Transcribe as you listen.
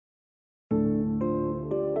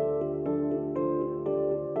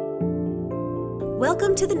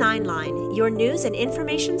Welcome to the Nine Line, your news and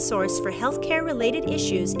information source for healthcare-related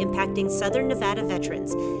issues impacting Southern Nevada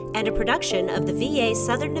veterans, and a production of the VA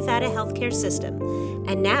Southern Nevada Healthcare System.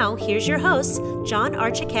 And now, here's your hosts, John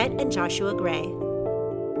Archiquette and Joshua Gray.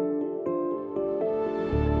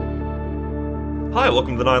 Hi,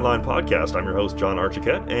 welcome to the Nine Line Podcast. I'm your host, John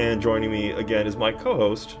Archiquette, and joining me again is my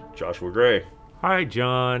co-host, Joshua Gray. Hi,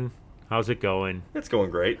 John. How's it going? It's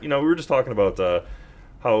going great. You know, we were just talking about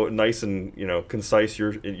how nice and, concise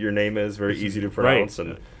your name is, very easy to pronounce. Right.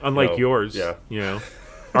 And unlike yours,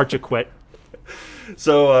 Archiquette.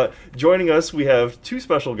 So, joining us, we have two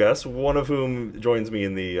special guests, one of whom joins me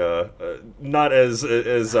in the not as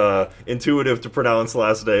intuitive to pronounce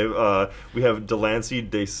last name. We have Delancey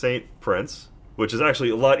de St. Prince, which is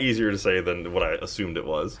actually a lot easier to say than what I assumed it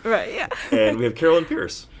was. Right, yeah. And we have Carolyn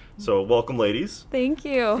Pierce. So welcome, ladies. Thank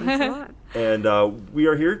you. Thanks a lot. And we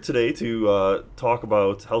are here today to talk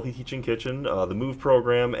about Healthy Teaching Kitchen, the MOVE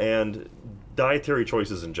program, and dietary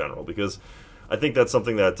choices in general, because I think that's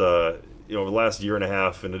something that, over the last year and a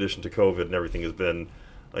half, in addition to COVID and everything, has been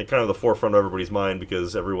like kind of the forefront of everybody's mind,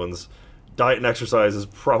 because everyone's diet and exercises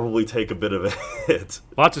probably take a bit of a hit.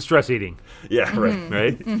 Lots of stress eating. Yeah, right. Mm-hmm.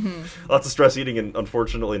 Right? Mm-hmm. Lots of stress eating, and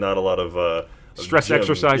unfortunately not a lot of stress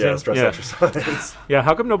exercising. Yeah, stress exercise. Yeah,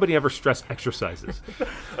 how come nobody ever stress exercises?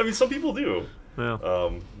 I mean, some people do.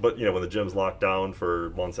 Well, But, when the gym's locked down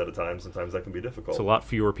for months at a time, sometimes that can be difficult. it's a lot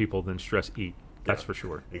fewer people than stress eat. That's for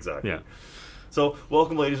sure. Exactly. Yeah. So,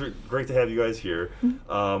 welcome, ladies. Great to have you guys here.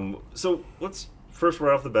 So, let's first,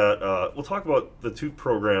 right off the bat, we'll talk about the two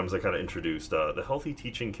programs I kind of introduced, the Healthy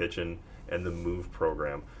Teaching Kitchen and the MOVE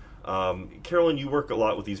program. Carolyn, you work a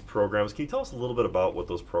lot with these programs. Can you tell us a little bit about what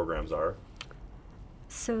those programs are?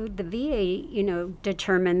 So the VA,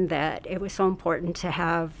 determined that it was so important to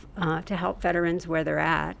have to help veterans where they're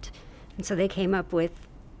at, and so they came up with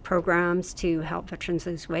programs to help veterans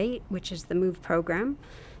lose weight, which is the MOVE program.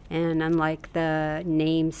 And unlike the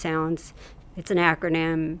name sounds, it's an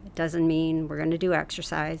acronym. It doesn't mean we're going to do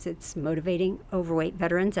exercise. It's motivating overweight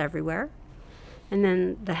veterans everywhere. And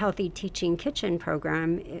then the Healthy Teaching Kitchen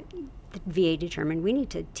program, the VA determined we need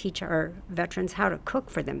to teach our veterans how to cook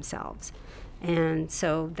for themselves. And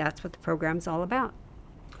so that's what the program's all about.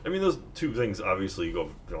 I mean, those two things obviously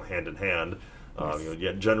go hand in hand.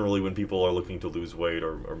 Yes. Generally, when people are looking to lose weight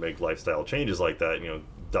or make lifestyle changes like that,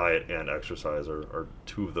 diet and exercise are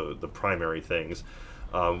two of the primary things.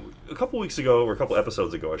 A couple weeks ago, or a couple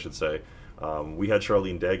episodes ago, I should say, we had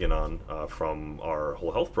Charlene Dagan on from our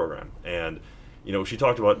whole health program. And, she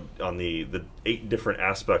talked about on the 8 different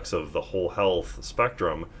aspects of the whole health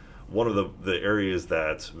spectrum. One of the areas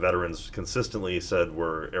that veterans consistently said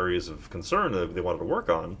were areas of concern that they wanted to work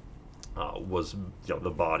on was the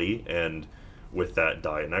body, and with that,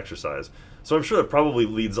 diet and exercise. So I'm sure that probably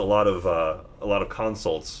leads a lot of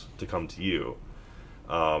consults to come to you.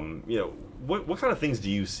 What kind of things do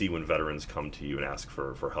you see when veterans come to you and ask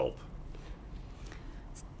for help?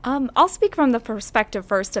 I'll speak from the perspective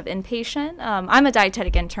first of inpatient. I'm a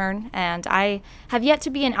dietetic intern, and I have yet to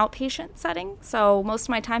be in outpatient setting, so most of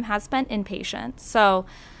my time has spent inpatient. So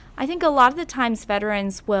I think a lot of the times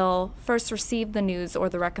veterans will first receive the news or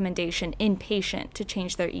the recommendation inpatient to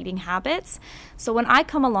change their eating habits. So when I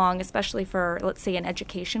come along, especially for, let's say, an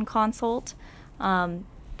education consult,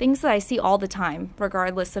 things that I see all the time,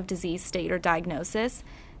 regardless of disease state or diagnosis,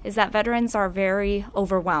 is that veterans are very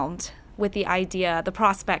overwhelmed with the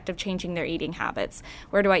prospect of changing their eating habits.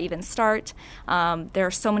 Where do I even start? There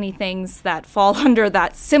are so many things that fall under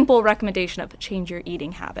that simple recommendation of change your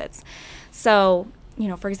eating habits. So,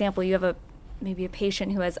 for example, you have maybe a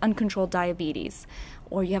patient who has uncontrolled diabetes,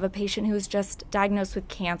 or you have a patient who's just diagnosed with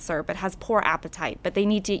cancer but has poor appetite, but they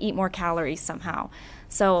need to eat more calories somehow.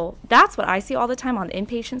 So that's what I see all the time on the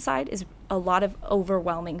inpatient side, is a lot of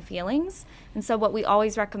overwhelming feelings. And so what we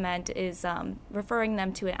always recommend is referring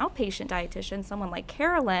them to an outpatient dietitian, someone like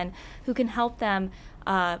Carolyn, who can help them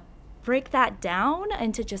break that down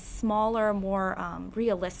into just smaller, more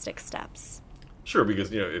realistic steps. Sure,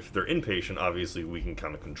 because if they're inpatient, obviously we can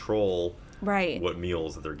kind of control what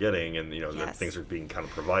meals that they're getting, and that things are being kind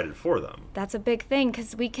of provided for them. That's a big thing,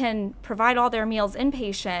 because we can provide all their meals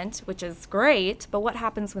inpatient, which is great, but what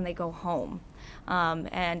happens when they go home?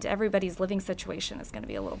 And everybody's living situation is going to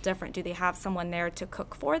be a little different. Do they have someone there to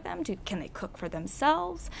cook for them? Can they cook for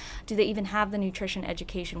themselves? Do they even have the nutrition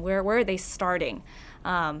education? Where are they starting?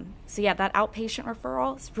 That outpatient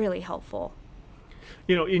referral is really helpful.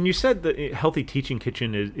 And you said that Healthy Teaching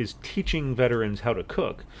Kitchen is teaching veterans how to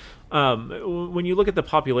cook. When you look at the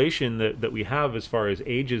population that we have as far as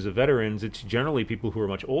ages of veterans, it's generally people who are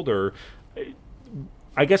much older.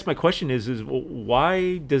 I guess my question is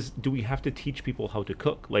why do we have to teach people how to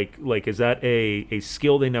cook? Like is that a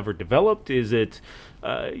skill they never developed? Is it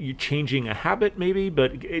you changing a habit maybe?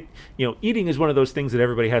 But eating is one of those things that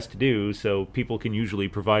everybody has to do, so people can usually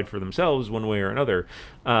provide for themselves one way or another.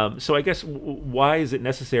 So I guess why is it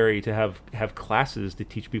necessary to have classes to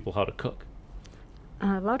teach people how to cook?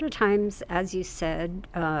 A lot of times, as you said,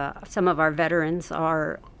 some of our veterans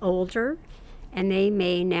are older, and they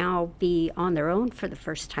may now be on their own for the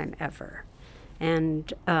first time ever.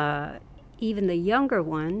 And even the younger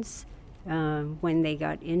ones, when they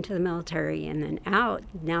got into the military and then out,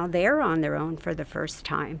 now they're on their own for the first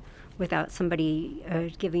time without somebody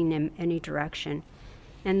giving them any direction.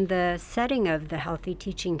 And the setting of the Healthy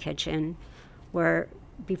Teaching Kitchen, where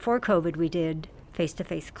before COVID we did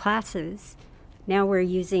face-to-face classes, now we're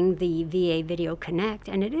using the VA Video Connect,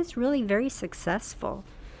 and it is really very successful.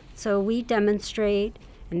 So we demonstrate,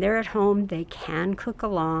 and they're at home, they can cook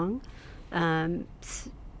along.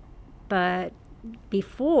 But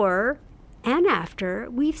before and after,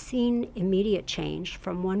 we've seen immediate change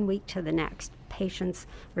from 1 week to the next.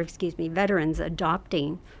 Veterans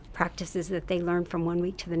adopting practices that they learned from 1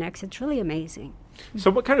 week to the next. It's really amazing.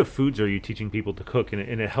 So what kind of foods are you teaching people to cook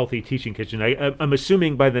in a Healthy Teaching Kitchen? I'm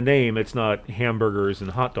assuming by the name it's not hamburgers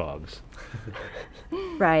and hot dogs.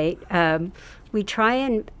 Right. We try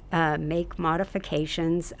and make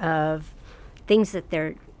modifications of things that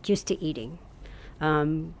they're used to eating.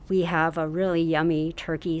 We have a really yummy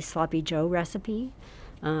turkey sloppy joe recipe.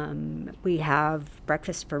 We have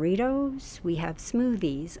breakfast burritos. We have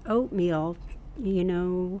smoothies, oatmeal,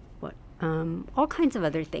 all kinds of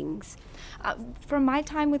other things. From my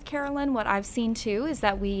time with Carolyn, what I've seen too is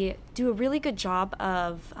that we do a really good job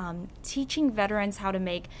of teaching veterans how to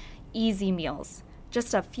make easy meals.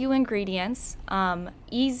 Just a few ingredients,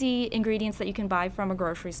 easy ingredients that you can buy from a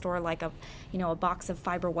grocery store, like a box of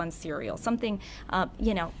Fiber One cereal, something,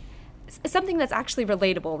 something that's actually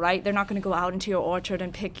relatable, right? They're not going to go out into your orchard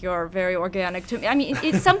and pick your very organic tomato. I mean,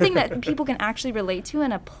 it's something that people can actually relate to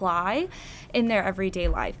and apply in their everyday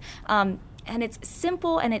life. And it's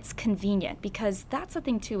simple and it's convenient, because that's the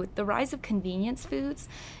thing too, with the rise of convenience foods.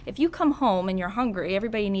 If you come home and you're hungry,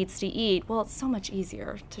 everybody needs to eat, well, it's so much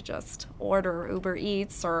easier to just order Uber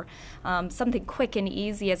Eats or something quick and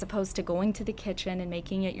easy, as opposed to going to the kitchen and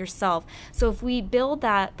making it yourself. So if we build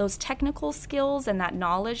those technical skills and that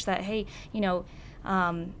knowledge that, hey,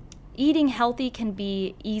 eating healthy can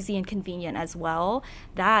be easy and convenient as well,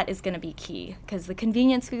 that is going to be key, because the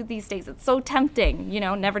convenience food these days, it's so tempting,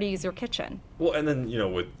 never to use your kitchen. Well, and then,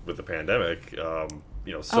 with the pandemic,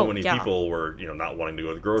 so many people were, not wanting to go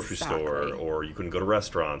to the grocery store, or you couldn't go to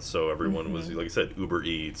restaurants, so everyone was, like I said, Uber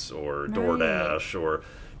Eats or DoorDash, or,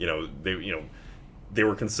 they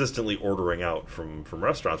were consistently ordering out from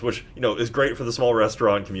restaurants, which is great for the small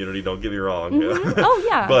restaurant community. Don't get me wrong. Mm-hmm. Oh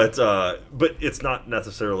yeah. But it's not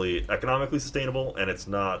necessarily economically sustainable, and it's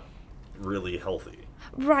not really healthy.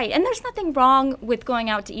 Right, and there's nothing wrong with going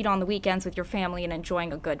out to eat on the weekends with your family and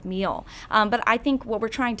enjoying a good meal. But I think what we're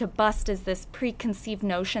trying to bust is this preconceived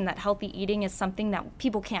notion that healthy eating is something that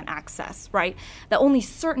people can't access, right? That only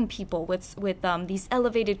certain people with these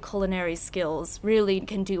elevated culinary skills really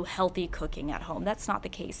can do healthy cooking at home. That's not the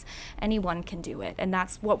case. Anyone can do it, and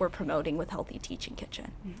that's what we're promoting with Healthy Teaching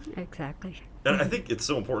Kitchen. Exactly. And I think it's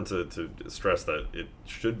so important to stress that it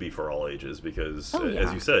should be for all ages, because, yeah.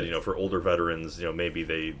 as you said, for older veterans, maybe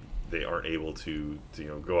they aren't able to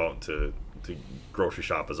go out to grocery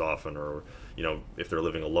shop as often, or, if they're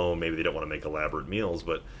living alone, maybe they don't want to make elaborate meals.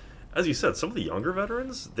 But as you said, some of the younger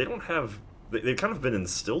veterans, they've kind of been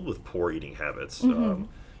instilled with poor eating habits.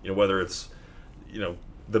 Mm-hmm. Whether it's,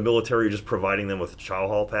 the military just providing them with a chow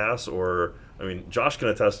hall pass, or, Josh can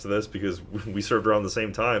attest to this because we served around the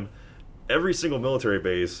same time. Every single military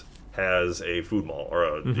base has a food mall or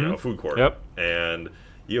a food court. Yep. And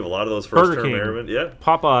you have a lot of those first-term airmen. Yeah.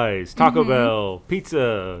 Popeyes, Taco Bell,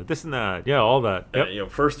 pizza, this and that. Yeah, all that. Yep. And,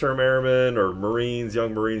 first-term airmen or Marines,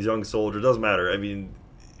 young soldier, doesn't matter.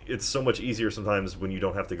 It's so much easier sometimes when you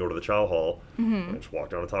don't have to go to the chow hall and just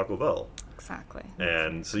walk down to Taco Bell. Exactly.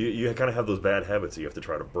 And so you kind of have those bad habits that you have to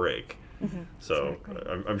try to break. Mm-hmm. So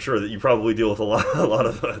I'm sure that you probably deal with a lot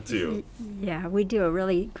of that too. Yeah, we do a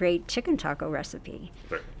really great chicken taco recipe.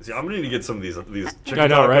 See, I'm going to need to get some of these chicken I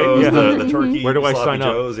know, tacos, right? Yeah. the turkey, Where do I sloppy sign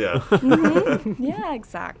up? joes, yeah. Mm-hmm. Yeah,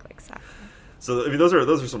 exactly. So those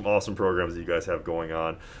are some awesome programs that you guys have going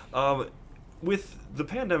on. With the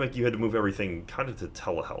pandemic, you had to move everything kind of to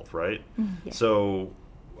telehealth, right? Yeah. So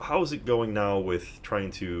how is it going now with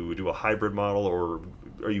trying to do a hybrid model, or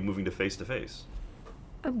are you moving to face-to-face?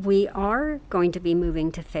 We are going to be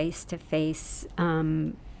moving to face-to-face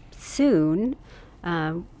soon.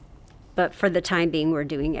 But for the time being, we're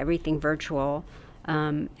doing everything virtual.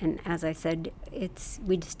 And as I said,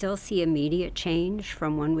 we still see immediate change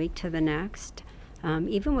from one week to the next.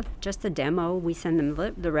 Even with just a demo, we send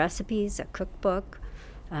them the recipes, a cookbook,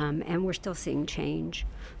 and we're still seeing change.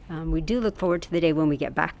 We do look forward to the day when we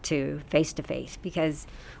get back to face-to-face, because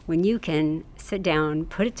when you can sit down,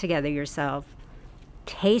 put it together yourself,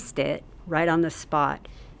 taste it right on the spot,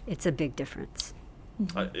 it's a big difference.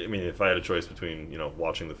 I mean, if I had a choice between,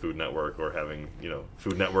 watching the Food Network or having,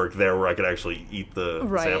 Food Network there where I could actually eat the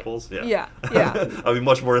samples, Yeah. I'd be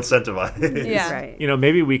much more incentivized. Yeah. Right.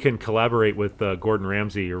 Maybe we can collaborate with Gordon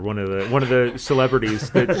Ramsay or one of the celebrities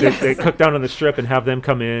that cook down on the Strip, and have them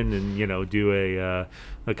come in and do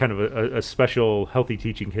a kind of a special healthy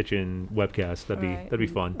teaching kitchen webcast. That'd be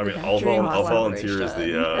fun. I mean, Yeah. I'll Dream volunteer as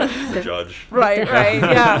the judge. Right.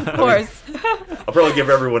 Yeah, of course. I'll probably give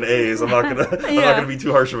everyone A's. I'm not gonna be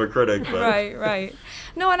too harsh of a critic. But. Right.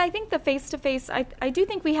 No, and I think the face-to-face, I do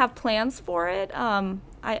think we have plans for it.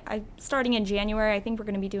 I starting in January, I think we're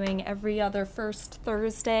going to be doing every other first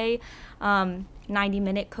Thursday,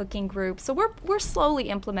 90-minute cooking group. So we're slowly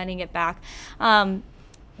implementing it back.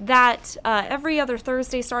 That every other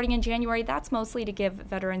Thursday starting in January, that's mostly to give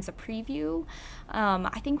veterans a preview.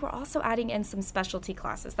 I think we're also adding in some specialty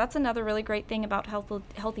classes. That's another really great thing about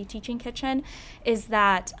Healthy Teaching Kitchen, is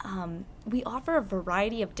that we offer a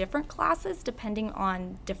variety of different classes depending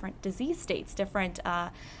on different disease states, different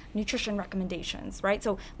nutrition recommendations, right?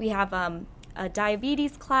 So we have a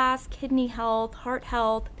diabetes class, kidney health, heart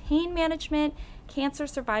health, pain management, cancer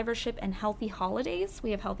survivorship, and healthy holidays. We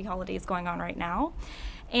have healthy holidays going on right now.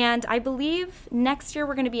 And I believe next year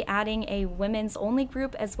we're going to be adding a women's only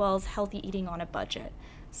group, as well as healthy eating on a budget.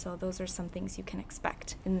 So those are some things you can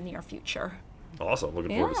expect in the near future. Awesome.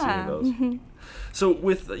 Looking forward to seeing Yeah. those. Mm-hmm.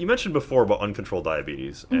 So you mentioned before about uncontrolled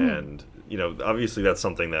diabetes, and obviously that's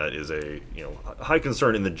something that is a high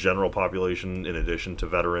concern in the general population, in addition to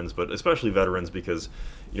veterans, but especially veterans, because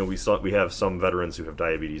we have some veterans who have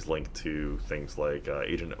diabetes linked to things like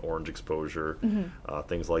Agent Orange exposure,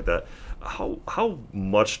 things like that. How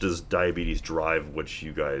much does diabetes drive what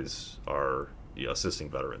you guys are assisting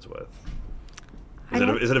veterans with?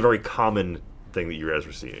 Is it a very common thing that you guys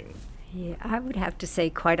are seeing? Yeah, I would have to say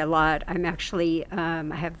quite a lot. I'm actually, I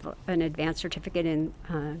have an advanced certificate in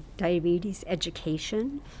diabetes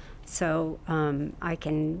education, so I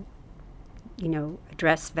can,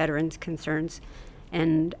 address veterans' concerns.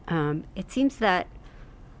 And it seems that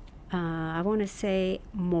I want to say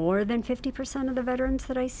more than 50% of the veterans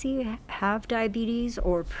that I see have diabetes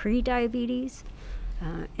or pre-diabetes.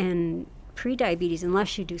 And pre-diabetes,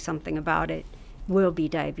 unless you do something about it, will be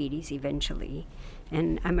diabetes eventually.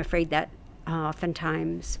 And I'm afraid that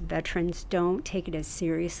oftentimes veterans don't take it as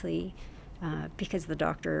seriously because the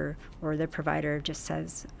doctor or the provider just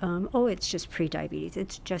says, oh, it's just pre-diabetes.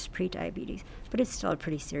 It's just pre-diabetes. But it's still a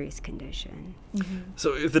pretty serious condition. Mm-hmm.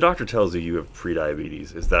 So if the doctor tells you have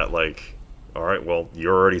pre-diabetes, is that like, all right, well,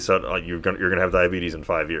 you're already set, you're gonna have diabetes in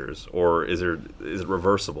 5 years? Or is it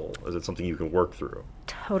reversible? Is it something you can work through?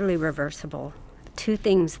 Totally reversible. Two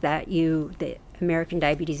things that the American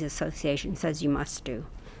Diabetes Association says you must do.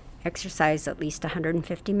 Exercise at least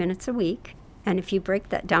 150 minutes a week, and if you break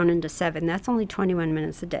that down into 7, that's only 21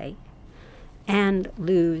 minutes a day. And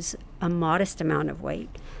lose a modest amount of weight,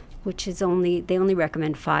 which is they only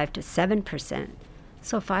recommend 5 to 7%.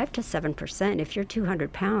 So 5 to 7%, if you're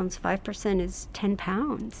 200 pounds, 5% is 10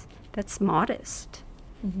 pounds. That's modest.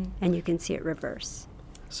 And you can see it reverse.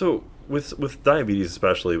 So with diabetes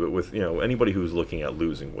especially, but with anybody who's looking at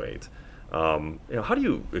losing weight, how do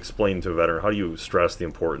you explain to a veteran, how do you stress the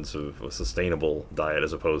importance of a sustainable diet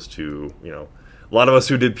as opposed to, a lot of us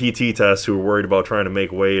who did PT tests who were worried about trying to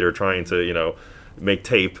make weight or trying to, make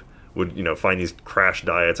tape would, find these crash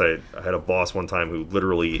diets. I had a boss one time who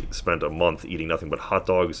literally spent a month eating nothing but hot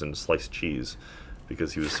dogs and sliced cheese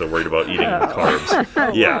because he was so worried about eating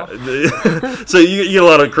carbs. Yeah. So you get a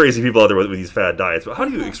lot of crazy people out there with these fad diets. But how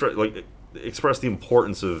do you express the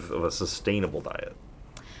importance of a sustainable diet?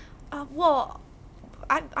 Well,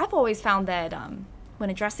 I've always found that when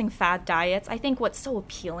addressing fad diets, I think what's so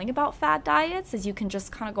appealing about fad diets is you can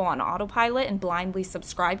just kind of go on autopilot and blindly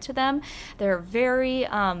subscribe to them. They're very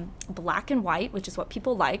black and white, which is what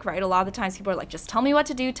people like, right? A lot of the times people are like, just tell me what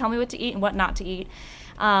to do, tell me what to eat and what not to eat.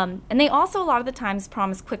 And they also a lot of the times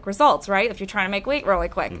promise quick results, right? If you're trying to make weight really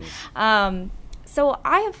quick. So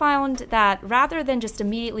I have found that rather than just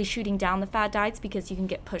immediately shooting down the fad diets, because you can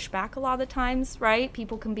get pushback a lot of the times, right?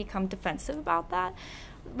 People can become defensive about that.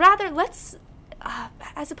 Rather, let's,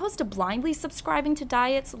 as opposed to blindly subscribing to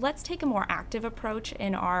diets, let's take a more active approach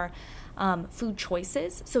in our food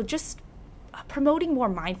choices. So just promoting more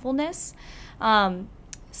mindfulness,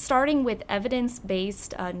 starting with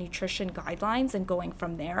evidence-based nutrition guidelines and going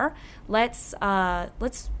from there. Let's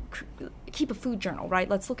keep a food journal, right?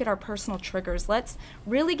 Let's look at our personal triggers. Let's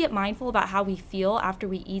really get mindful about how we feel after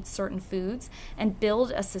we eat certain foods and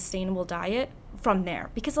build a sustainable diet from there.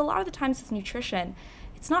 Because a lot of the times with nutrition,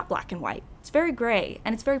 it's not black and white. It's very gray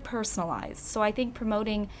and it's very personalized. So I think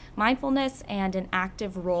promoting mindfulness and an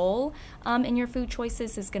active role in your food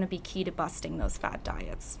choices is going to be key to busting those fad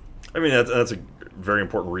diets. I mean, that's a very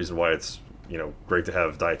important reason why it's great to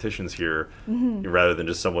have dietitians here rather than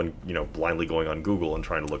just someone, blindly going on Google and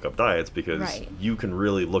trying to look up diets, because you can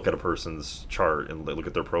really look at a person's chart and look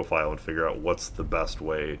at their profile and figure out what's the best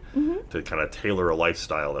way to kind of tailor a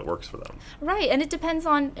lifestyle that works for them. Right, and it depends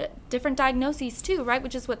on different diagnoses too, right,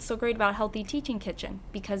 which is what's so great about Healthy Teaching Kitchen,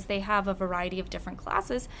 because they have a variety of different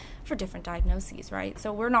classes for different diagnoses, right?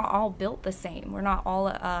 So we're not all built the same. We're not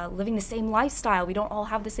all living the same lifestyle. We don't all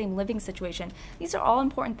have the same living situation. These are all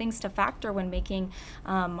important things to factor when making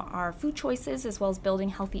our food choices as well as building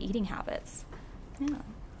healthy eating habits. Yeah.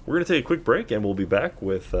 We're going to take a quick break, and we'll be back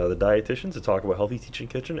with the dietitians to talk about Healthy Teaching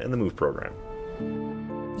Kitchen and the MOVE program.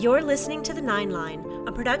 You're listening to The 9 Line,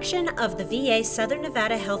 a production of the VA Southern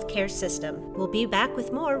Nevada Healthcare System. We'll be back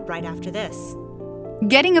with more right after this.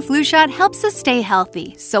 Getting a flu shot helps us stay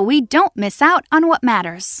healthy, so we don't miss out on what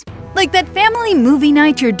matters. Like that family movie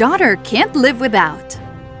night your daughter can't live without.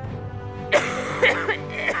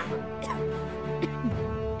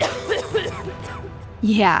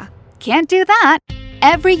 Yeah, can't do that.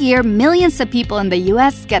 Every year, millions of people in the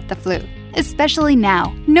U.S. get the flu. Especially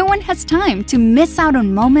now, no one has time to miss out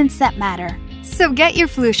on moments that matter. So get your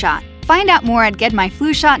flu shot. Find out more at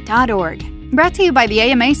getmyflushot.org. Brought to you by the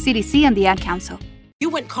AMA, CDC, and the Ad Council. You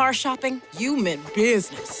went car shopping, you meant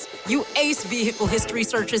business. You ace vehicle history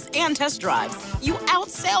searches and test drives. You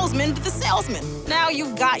out-salesmaned the salesman. Now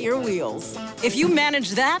you've got your wheels. If you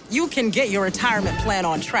manage that, you can get your retirement plan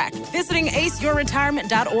on track. Visiting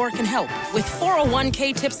aceyourretirement.org can help. With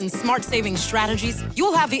 401k tips and smart saving strategies,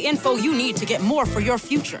 you'll have the info you need to get more for your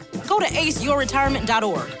future. Go to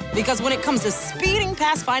aceyourretirement.org, because when it comes to speeding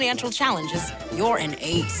past financial challenges, you're an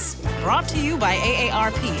ace. Brought to you by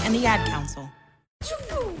AARP and the Ad Council.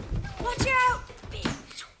 Watch out!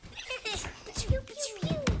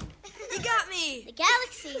 You got me! The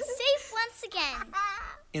galaxy is safe once again.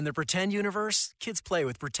 In the pretend universe, kids play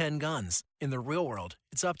with pretend guns. In the real world,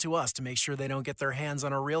 it's up to us to make sure they don't get their hands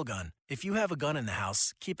on a real gun. If you have a gun in the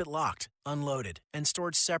house, keep it locked, unloaded, and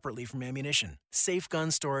stored separately from ammunition. Safe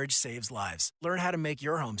gun storage saves lives. Learn how to make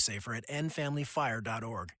your home safer at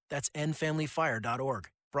endfamilyfire.org. That's endfamilyfire.org.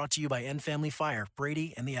 Brought to you by End Family Fire,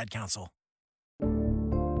 Brady, and the Ad Council.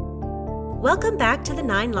 Welcome back to The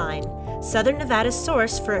 9 Line, Southern Nevada's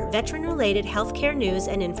source for veteran-related healthcare news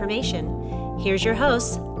and information. Here's your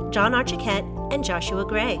hosts, John Archiquette and Joshua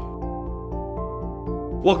Gray.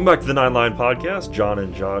 Welcome back to the 9 Line podcast. John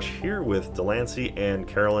and Josh here with Delancey and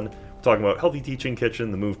Carolyn. We're talking about Healthy Teaching Kitchen,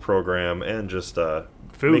 the MOVE program, and just food.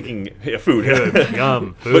 Making food.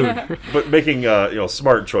 Yum, food. but making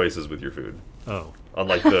smart choices with your food. Oh.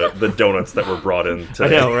 Unlike the donuts that were brought in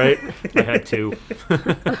today. I know, right? I had two.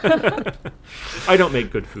 I don't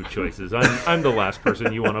make good food choices. I'm the last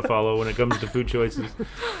person you want to follow when it comes to food choices.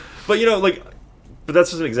 But but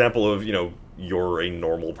that's just an example of you're a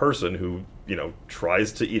normal person who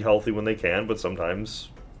tries to eat healthy when they can, but sometimes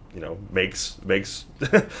makes bad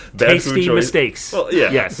tasty food mistakes. Well,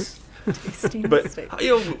 yeah, yes. Tasty But mistakes.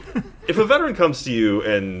 if a veteran comes to you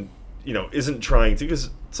and isn't trying to, because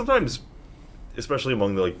sometimes, especially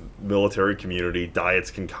among the military community, diets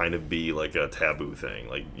can kind of be like a taboo thing.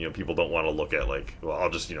 People don't want to look at I'll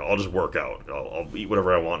just work out. I'll eat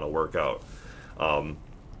whatever I want and I'll work out.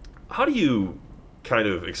 How do you kind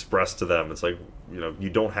of express to them it's you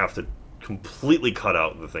don't have to completely cut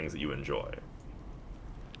out the things that you enjoy?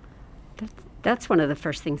 That's one of the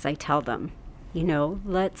first things I tell them.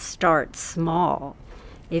 Let's start small.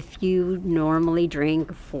 If you normally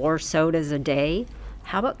drink 4 sodas a day,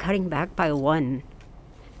 how about cutting back by 1?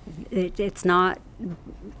 It's not,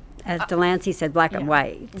 as Delancey said, black and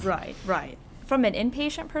white. Right. From an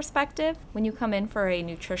inpatient perspective, when you come in for a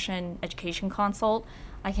nutrition education consult,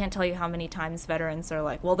 I can't tell you how many times veterans are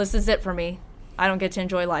like, well, this is it for me. I don't get to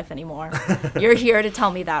enjoy life anymore. You're here to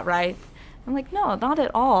tell me that, right? I'm like, no, not at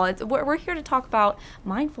all. We're here to talk about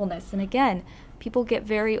mindfulness. And again, people get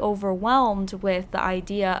very overwhelmed with the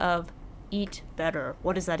idea of eat better.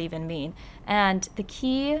 What does that even mean? And the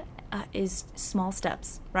key is small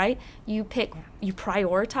steps, right? You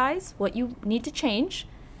prioritize what you need to change,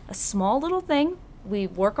 a small little thing, We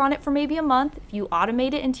work on it for maybe a month. If you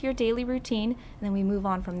automate it into your daily routine, and then we move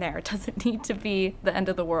on from there. It doesn't need to be the end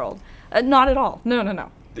of the world. Not at all.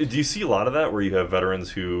 No. Do you see a lot of that where you have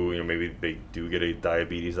veterans who, maybe they do get a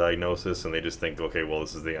diabetes diagnosis and they just think, okay, well,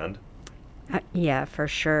 this is the end? Yeah, for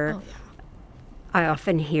sure. Oh, yeah. I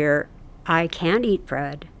often hear, I can't eat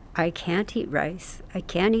bread. I can't eat rice. I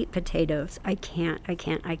can't eat potatoes. I can't.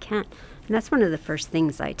 And that's one of the first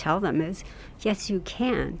things I tell them is, yes, you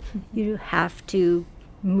can. You have to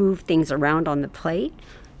move things around on the plate,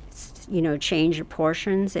 change your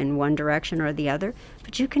portions in one direction or the other,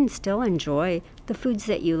 but you can still enjoy the foods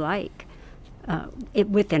that you like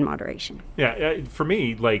within moderation. Yeah, for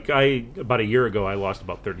me, about a year ago, I lost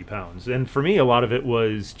about 30 pounds. And for me, a lot of it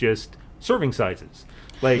was just serving sizes.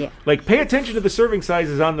 Pay attention to the serving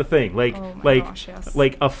sizes on the thing. Gosh, yes.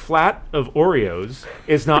 Like a flat of Oreos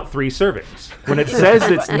is not 3 servings. When it says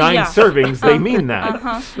it's 9 servings, they mean that,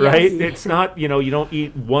 right? Yes. It's not, you don't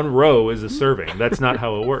eat 1 row as a serving. That's not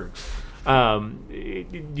how it works. Do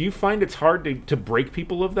you find it's hard to break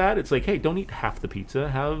people of that? It's like, hey, don't eat half the pizza,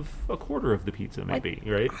 have a quarter of the pizza, maybe,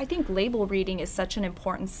 right? I think label reading is such an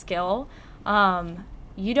important skill.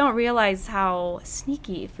 You don't realize how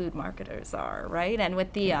sneaky food marketers are, right? And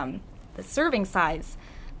with the serving size,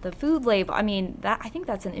 the food label, I think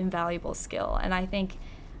that's an invaluable skill. And I think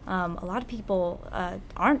a lot of people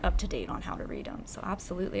aren't up to date on how to read them. So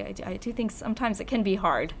absolutely, I do think sometimes it can be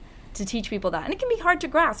hard to teach people that. And it can be hard to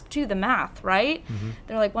grasp, too, the math, right? Mm-hmm.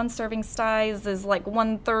 They're like, 1 serving size is like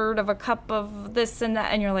 1/3 of a cup of this and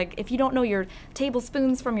that. And you're like, if you don't know your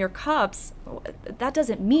tablespoons from your cups, that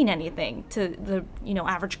doesn't mean anything to the,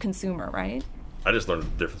 average consumer, right? I just learned the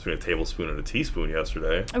difference between a tablespoon and a teaspoon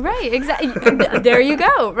yesterday. Right, exactly. There you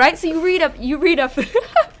go, right? So you read a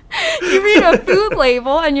food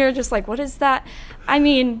label and you're just like, what is that?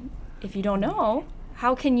 If you don't know,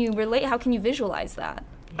 how can you relate? How can you visualize that?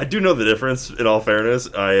 I do know the difference, in all fairness.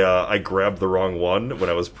 I grabbed the wrong one when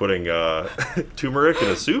I was putting turmeric in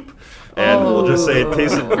a soup, and we'll just say it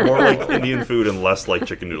tasted more like Indian food and less like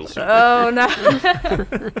chicken noodle soup. Oh, no.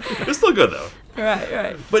 It's still good, though.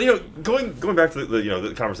 Right. But, going back to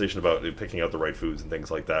the conversation about picking out the right foods and things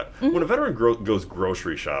like that, when a veteran goes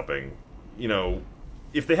grocery shopping,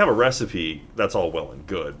 if they have a recipe, that's all well and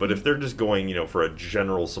good. But if they're just going, for a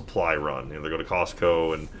general supply run, they go to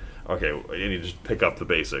Costco and, okay, you need to just pick up the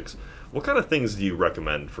basics. What kind of things do you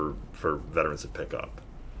recommend for veterans to pick up?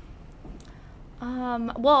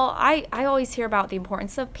 Well, I always hear about the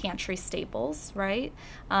importance of pantry staples, right?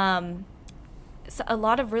 So a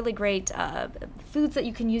lot of really great foods that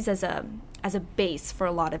you can use as a base for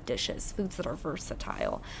a lot of dishes, foods that are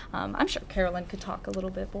versatile. I'm sure Carolyn could talk a little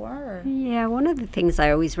bit more. Or? Yeah, one of the things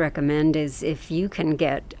I always recommend is if you can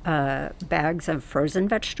get bags of frozen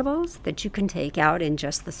vegetables that you can take out in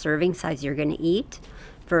just the serving size you're going to eat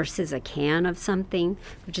versus a can of something,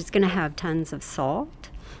 which is going to have tons of salt.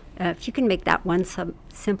 If you can make that one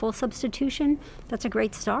simple substitution, that's a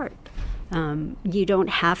great start. You don't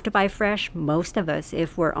have to buy fresh. Most of us,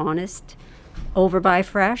 if we're honest, overbuy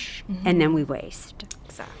fresh, and then we waste.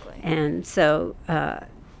 Exactly. And so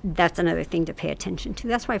that's another thing to pay attention to.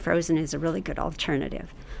 That's why frozen is a really good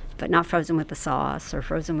alternative, but not frozen with the sauce or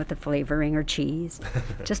frozen with the flavoring or cheese,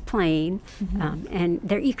 just plain. And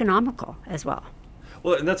they're economical as well.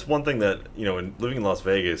 Well, and that's one thing that, in living in Las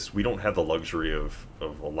Vegas, we don't have the luxury of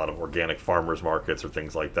a lot of organic farmers markets or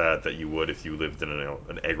things like that you would if you lived in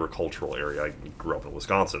an agricultural area. I grew up in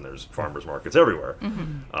Wisconsin. There's farmers markets everywhere.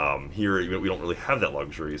 Here, we don't really have that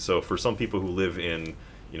luxury. So for some people who live in,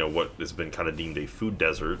 what has been kind of deemed a food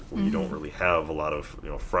desert, where you don't really have a lot of,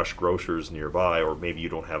 fresh grocers nearby, or maybe you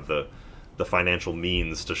don't have the financial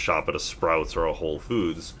means to shop at a Sprouts or a Whole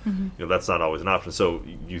Foods, that's not always an option. So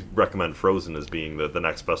you recommend frozen as being the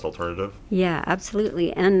next best alternative? Yeah,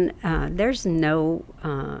 absolutely. And there's no,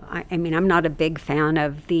 I'm not a big fan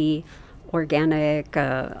of the organic,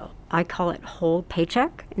 I call it whole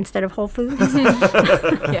paycheck instead of Whole Foods.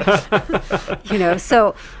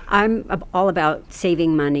 So I'm all about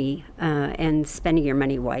saving money and spending your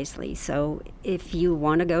money wisely. So if you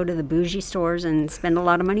want to go to the bougie stores and spend a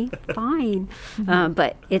lot of money, fine.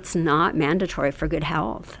 But it's not mandatory for good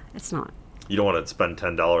health. It's not. You don't want to spend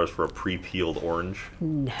 $10 for a pre-peeled orange?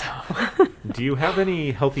 No. Do you have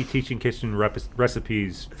any Healthy Teaching Kitchen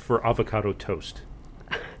recipes for avocado toast?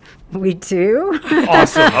 We do.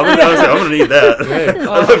 Awesome. I'm going to need that. I don't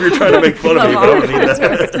know if you're trying to make fun of me, but I'm going to need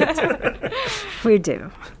that. We do.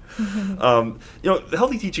 The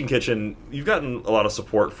Healthy Teaching Kitchen, you've gotten a lot of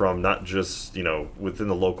support from not just, within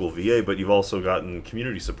the local VA, but you've also gotten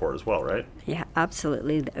community support as well, right? Yeah,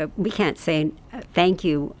 absolutely. We can't say thank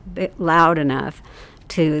you loud enough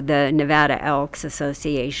to the Nevada Elks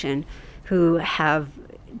Association, who have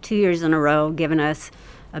 2 years in a row given us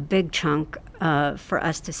a big chunk for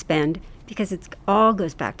us to spend, because it all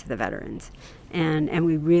goes back to the veterans. And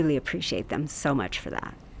we really appreciate them so much for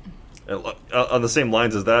that. On the same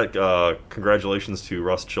lines as that, congratulations to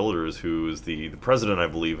Russ Childers, who is the president, I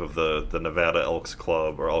believe, of the Nevada Elks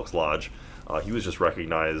Club or Elks Lodge. He was just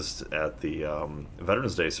recognized at the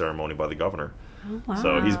Veterans Day ceremony by the governor. Oh, wow.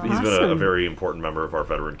 So he's been a very important member of our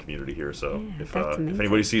veteran community here. So if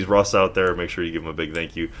anybody sees Russ out there, make sure you give him a big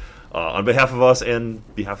thank you on behalf of us and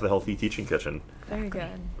behalf of the Healthy Teaching Kitchen. Very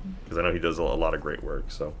good. Because I know he does a lot of great work.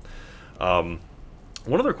 So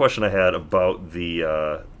one other question I had about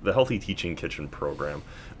the Healthy Teaching Kitchen program.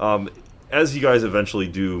 As you guys eventually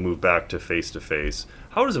do move back to face-to-face,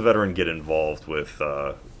 how does a veteran get involved with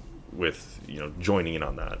joining in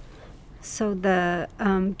on that? So the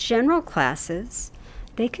general classes,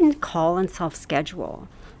 they can call and self-schedule.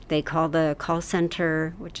 They call the call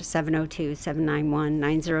center, which is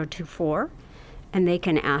 702-791-9024, and they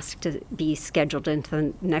can ask to be scheduled into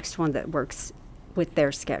the next one that works with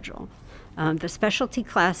their schedule. The specialty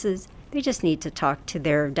classes, they just need to talk to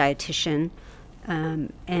their dietitian,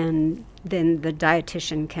 and then the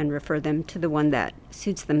dietitian can refer them to the one that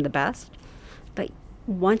suits them the best. But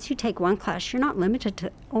once you take one class, you're not limited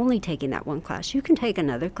to only taking that one class. You can take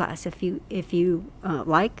another class if you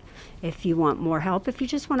like, if you want more help, if you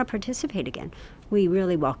just want to participate again. We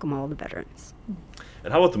really welcome all the veterans.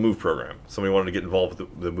 And how about the MOVE program? Somebody wanted to get involved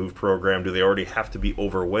with the MOVE program. Do they already have to be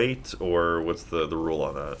overweight, or what's the rule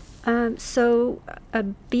on that? So a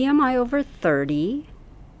BMI over 30,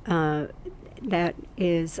 that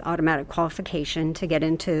is automatic qualification to get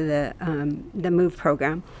into the MOVE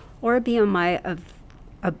program, or a BMI of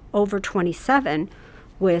over 27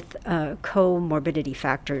 with comorbidity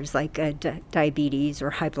factors like diabetes or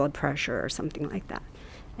high blood pressure or something like that.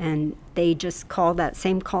 And they just call that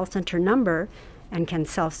same call center number and can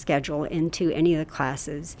self-schedule into any of the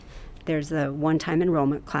classes. There's a one-time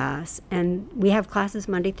enrollment class, and we have classes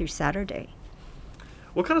Monday through Saturday.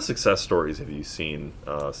 What kind of success stories have you seen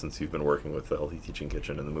since you've been working with the Healthy Teaching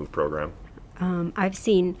Kitchen and the MOVE program? I've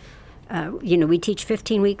seen we teach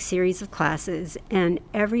 15-week series of classes, and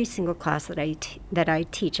every single class that I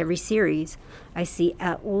teach, every series, I see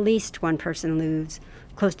at least one person lose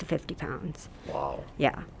close to 50 pounds. Wow.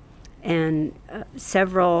 Yeah. And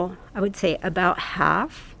several, I would say about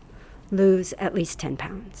half, lose at least 10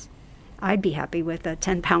 pounds. I'd be happy with a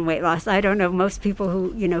 10-pound weight loss. I don't know most people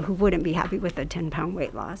who wouldn't be happy with a 10-pound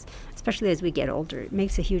weight loss, especially as we get older. It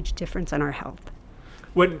makes a huge difference on our health.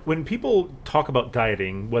 When people talk about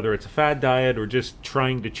dieting, whether it's a fad diet or just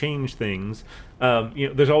trying to change things,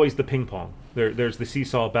 there's always the ping pong. There's the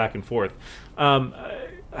seesaw back and forth.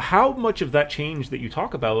 How much of that change that you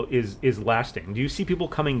talk about is lasting? Do you see people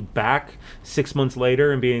coming back 6 months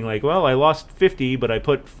later and being like, well, I lost 50, but I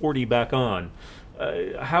put 40 back on?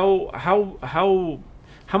 How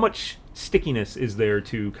much stickiness is there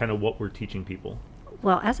to kind of what we're teaching people?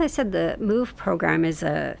 Well, as I said, the MOVE program is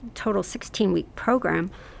a total 16-week program,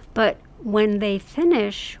 but when they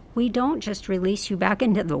finish, we don't just release you back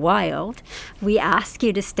into the wild. We ask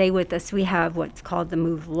you to stay with us. We have what's called the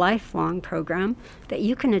MOVE Lifelong program that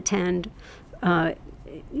you can attend,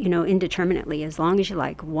 indeterminately, as long as you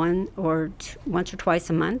like, once or twice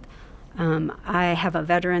a month. I have a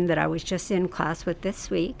veteran that I was just in class with this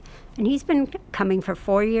week, and he's been coming for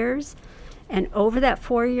 4 years. And over that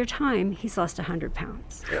 4-year time, he's lost 100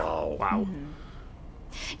 pounds. Wow.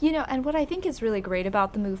 Mm-hmm. And what I think is really great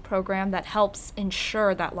about the MOVE program that helps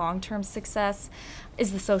ensure that long-term success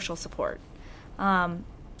is the social support.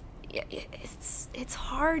 It's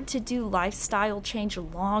hard to do lifestyle change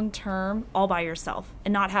long-term all by yourself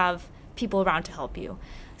and not have people around to help you,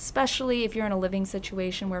 especially if you're in a living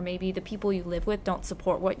situation where maybe the people you live with don't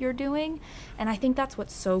support what you're doing. And I think that's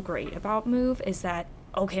what's so great about MOVE is that,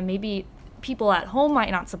 okay, maybe people at home might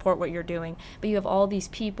not support what you're doing, but you have all these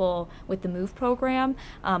people with the MOVE program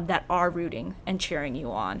that are rooting and cheering you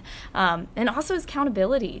on. And also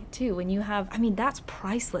accountability, too. When you have, that's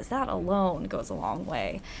priceless. That alone goes a long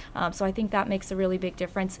way. So I think that makes a really big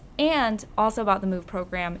difference. And also about the MOVE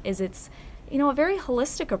program is it's a very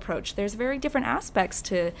holistic approach. There's very different aspects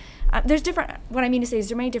to, what I mean to say is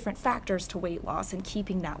there are many different factors to weight loss and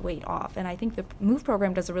keeping that weight off. And I think the MOVE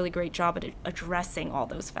program does a really great job at addressing all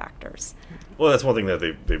those factors. Well, that's one thing that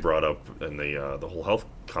they brought up in the whole health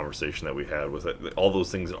conversation that we had, was that all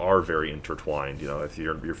those things are very intertwined. If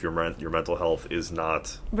your mental health is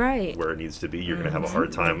not right where it needs to be, you're going to have a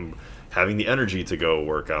hard time having the energy to go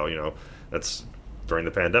work out. That's during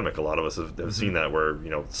the pandemic, a lot of us have seen that, where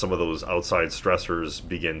some of those outside stressors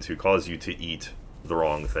begin to cause you to eat the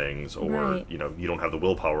wrong things, or Right. you know, you don't have the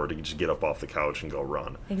willpower to just get up off the couch and go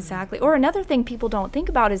run. Exactly. Or another thing people don't think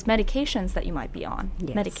about is medications that you might be on.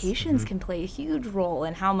 Yes. Medications can play a huge role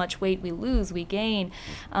in how much weight we lose, we gain,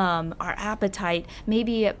 our appetite,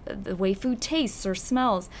 maybe the way food tastes or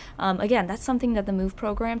smells. Again, that's something that the MOVE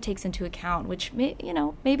program takes into account, which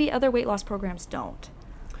maybe other weight loss programs don't.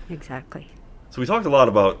 Exactly. So we talked a lot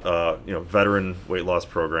about veteran weight loss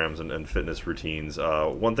programs and fitness routines.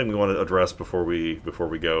 One thing we want to address before we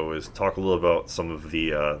go is talk a little about some of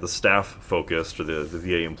the staff focused or the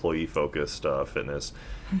VA employee focused fitness,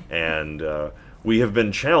 and we have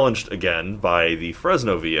been challenged again by the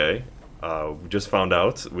Fresno VA. We just found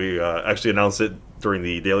out, we actually announced it during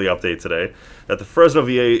the daily update today, that the Fresno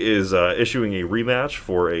VA is issuing a rematch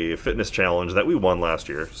for a fitness challenge that we won last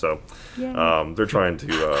year. So they're trying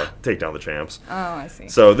to take down the champs. Oh, I see.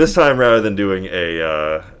 So this time, rather than doing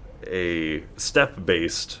a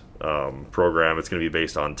step-based program, it's going to be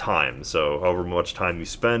based on time. So however much time you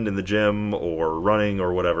spend in the gym or running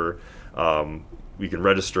or whatever, we can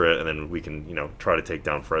register it, and then we can try to take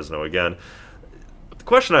down Fresno again. The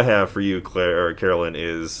question I have for you, Carolyn,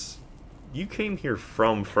 is you came here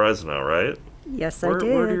from Fresno, right? Yes, I did.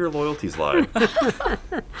 Where do your loyalties lie?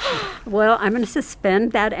 Well, I'm going to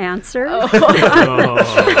suspend that answer.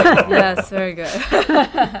 Yes, very good.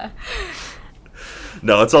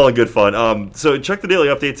 No, it's all in good fun. So check the daily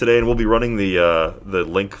update today, and we'll be running the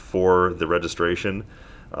link for the registration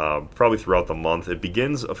probably throughout the month. It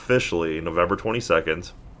begins officially November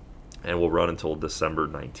 22nd, and will run until December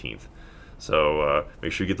 19th. So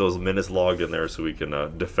make sure you get those minutes logged in there so we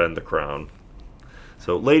can defend the crown.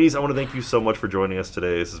 So, ladies, I want to thank you so much for joining us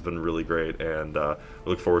today. This has been really great, and we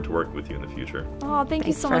look forward to working with you in the future. Oh, thank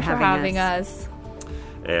you so much for having us.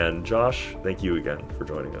 And Josh, thank you again for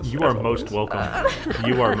joining us. You are most welcome.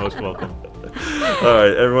 You are most welcome. All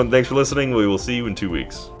right, everyone, thanks for listening. We will see you in 2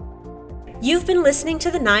 weeks. You've been listening to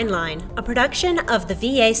The 9 Line, a production of the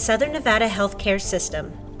VA Southern Nevada Healthcare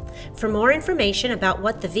System. For more information about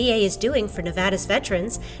what the VA is doing for Nevada's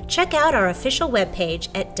veterans, check out our official webpage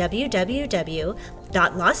at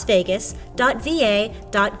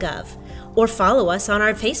www.lasvegas.va.gov or follow us on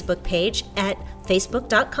our Facebook page at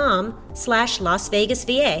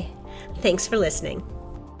facebook.com/LasVegasVA. Thanks for listening.